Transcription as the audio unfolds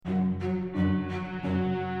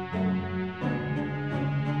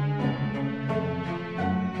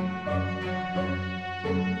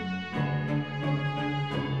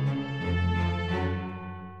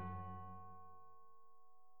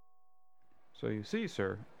So you see,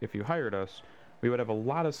 sir, if you hired us, we would have a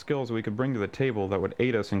lot of skills we could bring to the table that would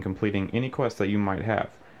aid us in completing any quest that you might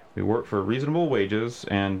have. We work for reasonable wages,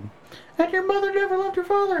 and... And your mother never loved your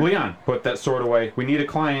father! Leon, put that sword away. We need a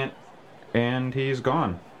client, and he's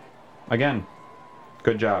gone. Again,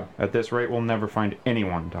 good job. At this rate, we'll never find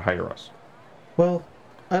anyone to hire us. Well,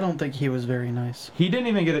 I don't think he was very nice. He didn't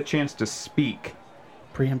even get a chance to speak.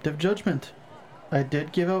 Preemptive judgment. I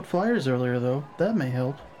did give out flyers earlier, though. That may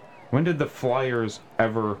help. When did the flyers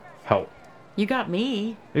ever help? You got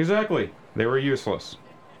me. Exactly. They were useless.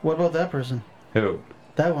 What about that person? Who?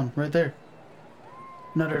 That one, right there.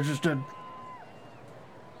 Not interested.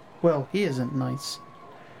 Well, he isn't nice.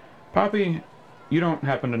 Poppy, you don't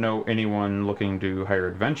happen to know anyone looking to hire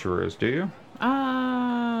adventurers, do you?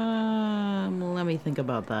 Let me think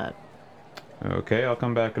about that. Okay, I'll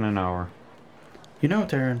come back in an hour. You know,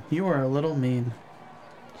 Taryn, you are a little mean.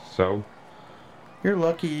 So? You're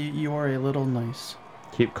lucky you are a little nice.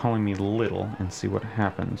 Keep calling me little and see what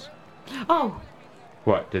happens. Oh!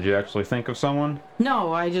 What, did you actually think of someone?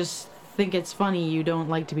 No, I just think it's funny you don't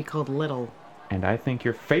like to be called little. And I think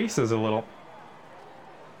your face is a little...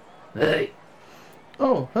 Hey.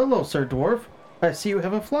 Oh, hello, Sir Dwarf. I see you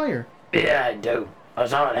have a flyer. Yeah, I do. I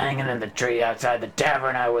saw it hanging in the tree outside the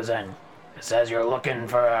tavern I was in. It says you're looking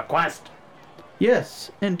for a quest.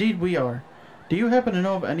 Yes, indeed we are. Do you happen to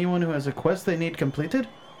know of anyone who has a quest they need completed?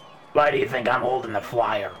 Why do you think I'm holding the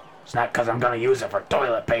flyer? It's not because I'm going to use it for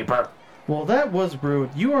toilet paper. Well, that was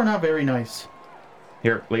rude. You are not very nice.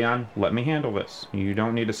 Here, Leon, let me handle this. You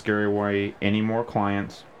don't need to scare away any more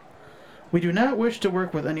clients. We do not wish to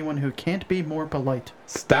work with anyone who can't be more polite.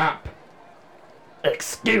 Stop!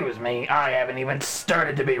 Excuse me, I haven't even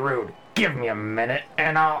started to be rude. Give me a minute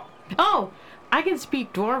and I'll... Oh! I can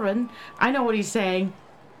speak Dwarven. I know what he's saying.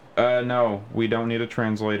 No, we don't need a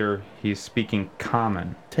translator. He's speaking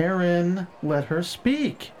common. Taryn, let her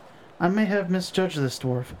speak. I may have misjudged this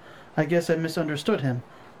dwarf. I guess I misunderstood him.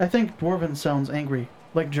 I think Dwarven sounds angry,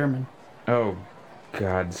 like German. Oh,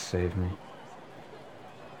 God save me.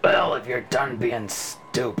 Well, if you're done being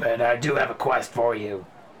stupid, I do have a quest for you.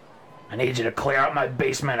 I need you to clear out my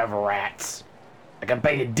basement of rats. I can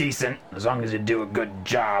pay you decent, as long as you do a good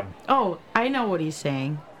job. Oh, I know what he's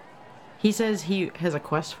saying. He says he has a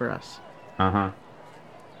quest for us. Uh-huh.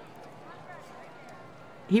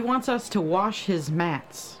 He wants us to wash his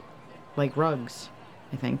mats. Like rugs,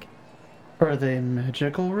 I think. Are they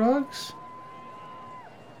magical rugs?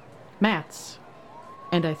 Mats.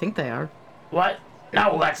 And I think they are. What?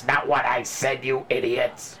 No, that's not what I said, you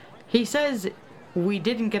idiots. He says we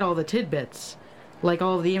didn't get all the tidbits. Like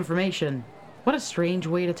all the information. What a strange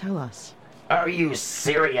way to tell us. Are you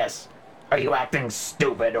serious? Are you acting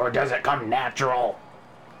stupid, or does it come natural?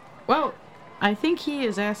 Well, I think he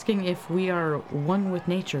is asking if we are one with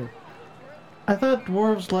nature. I thought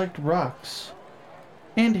dwarves liked rocks.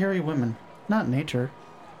 And hairy women, not nature.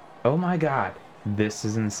 Oh my God. This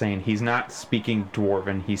is insane. He's not speaking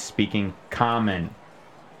Dwarven, he's speaking common.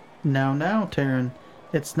 Now, Taryn.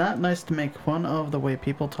 It's not nice to make fun of the way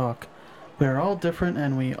people talk. We are all different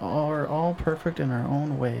and we are all perfect in our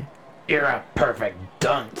own way. You're a perfect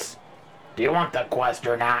dunce. Do you want the quest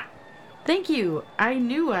or not? Thank you. I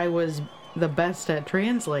knew I was the best at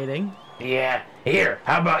translating. Yeah, here,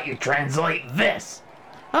 how about you translate this?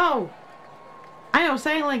 Oh! I know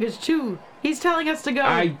sign language too. He's telling us to go.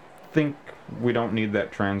 I think we don't need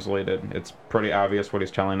that translated. It's pretty obvious what he's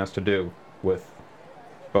telling us to do with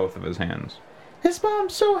both of his hands. His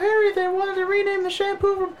mom's so hairy they wanted to rename the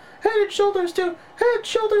shampoo from Head and Shoulders to Head,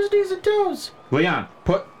 Shoulders, Knees, and Toes. Leon,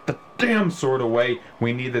 put the damn sword away.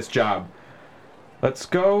 We need this job. Let's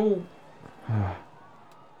go...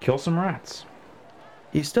 kill some rats.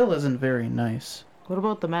 He still isn't very nice. What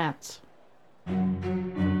about the mats?